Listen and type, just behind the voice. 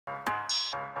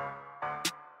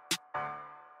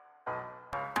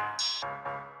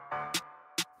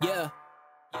Yeah.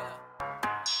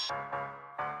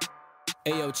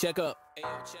 Ayo, check up.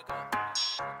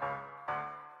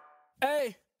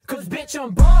 Hey, cause bitch,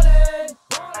 I'm ballin'.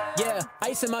 Yeah,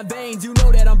 ice in my veins, you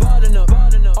know that I'm ballin' up.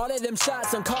 All of them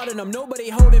shots, I'm calling them, nobody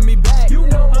holding me back. You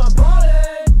know I'm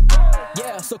ballin'.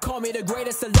 Yeah, so call me the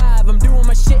greatest alive. I'm doing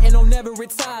my shit and I'll never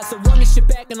retire. So run this shit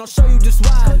back and I'll show you just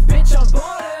why. Cause bitch, I'm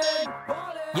ballin'.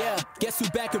 Yeah, guess who's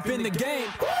back up in the game?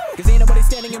 Cause ain't nobody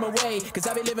standing in my way. Cause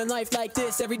I be living life like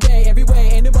this every day, every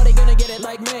way. Ain't nobody gonna get it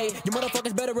like me. You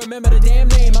motherfuckers better remember the damn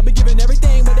name. I be giving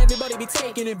everything, but everybody be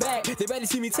taking it back. They better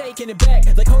see me taking it back.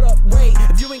 Like hold up, wait,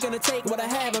 if you ain't gonna take what I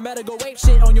have, I'm better go ape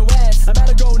shit on your ass. I'm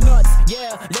better go nuts,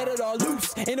 yeah, let it all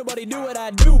loose. Ain't nobody do what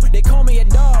I do. They call me a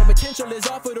dog, potential is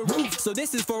off of the roof. So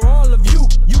this is for all of you.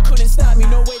 You couldn't stop me,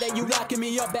 no way that you locking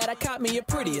me up. Bad, I caught me a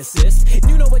pretty assist.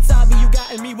 You know what's obvious, you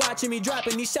got in me watching me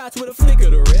dropping these shots with a flick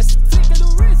of the wrist.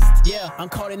 Yeah, I'm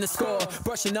caught in the score,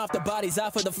 brushing off the bodies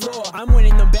off of the floor. I'm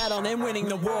winning the battle and winning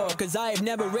the war, cause I have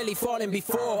never really fallen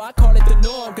before. I call it the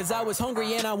norm, cause I was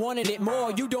hungry and I wanted it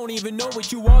more. You don't even know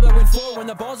what you are going for when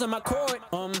the ball's on my court.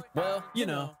 Well, you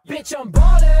know. Bitch, I'm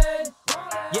ballin'.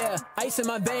 Yeah, ice in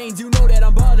my veins, you know that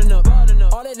I'm ballin' up.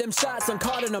 All of them shots, I'm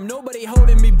calling them, nobody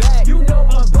holding me back. You know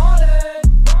I'm ballin'.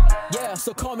 Yeah,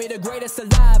 so call me the greatest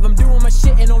alive. I'm doing my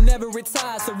shit and I'll never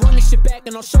retire. So run this shit back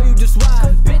and I'll show you just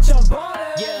why. Bitch, I'm ballin'.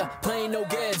 Yeah, playing no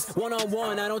gives,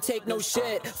 one-on-one, I don't take no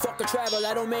shit. Fuck a travel,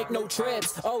 I don't make no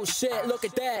trips. Oh shit, look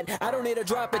at that, I don't need to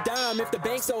drop a dime if the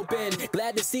bank's open.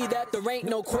 Glad to see that there ain't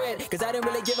no quit, cause I didn't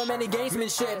really give them any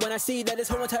gamesmanship. When I see that this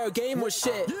whole entire game was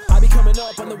shit, I be coming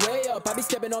up on the way up. I be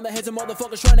stepping on the heads of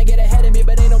motherfuckers trying to get ahead of me,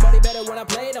 but ain't nobody better when I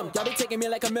play them. Y'all be taking me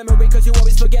like a memory, cause you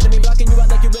always forgetting me. Blocking you out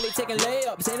like you really taking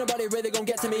layups. Ain't nobody really gon'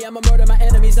 get to me, I'ma murder my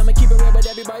enemies. I'ma keep it real with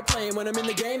everybody playing. When I'm in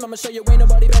the game, I'ma show you ain't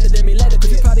nobody better than me. Let it be.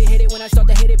 Cause you probably hate it when I start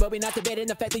to hate it, but we not debating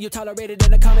the fact that you tolerated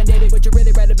and accommodated. But you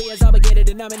really rather be as obligated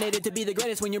and nominated to be the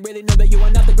greatest, when you really know that you are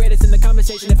not the greatest in the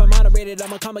conversation. If I'm moderated,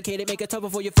 I'ma complicate it, make it tougher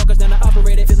for you fuckers than I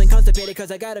operate it. Feeling constipated,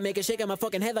 cause I gotta make it shake in my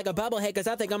fucking head like a bobblehead, cause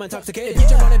I think I'm intoxicated.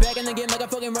 Bitch, I'm running back in the game like a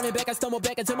fucking running back. I stumble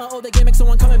back into my older gimmick, so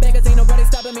I'm coming back, cause ain't nobody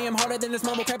stopping me. I'm harder than this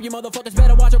mumble crap, you motherfuckers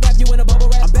better watch a rap you in a bubble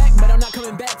wrap. I'm back, but I'm not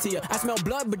coming back to you. I smell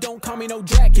blood, but don't call me no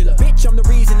Dracula. Bitch, I'm the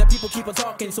reason that people keep on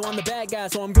talking, so I'm the bad guy,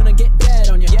 so I'm gonna get bad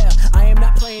on you. Yeah, I am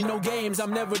not playing no games,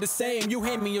 I'm never the same. You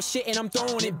hand me your shit and I'm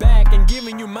throwing it back and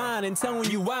giving you mine and telling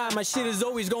you why my shit is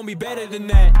always gonna be better than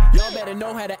that. Y'all better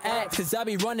know how to act, cause I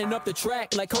be running up the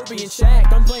track like Kobe and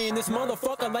Shaq. I'm playing this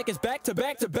motherfucker like it's back to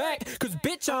back to back, cause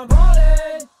bitch, I'm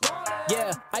ballin'.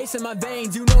 Yeah, ice in my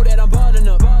veins, you know that I'm ballin'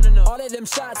 up. All of them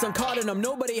shots, I'm calling them,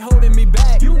 nobody holding me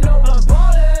back. You know I'm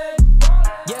ballin'.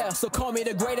 Yeah, so call me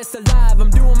the greatest alive. I'm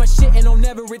doing my shit and I'll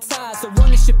never retire. So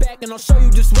run this shit back and I'll show you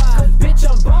just why. Cause bitch,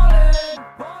 I'm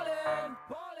ballin'.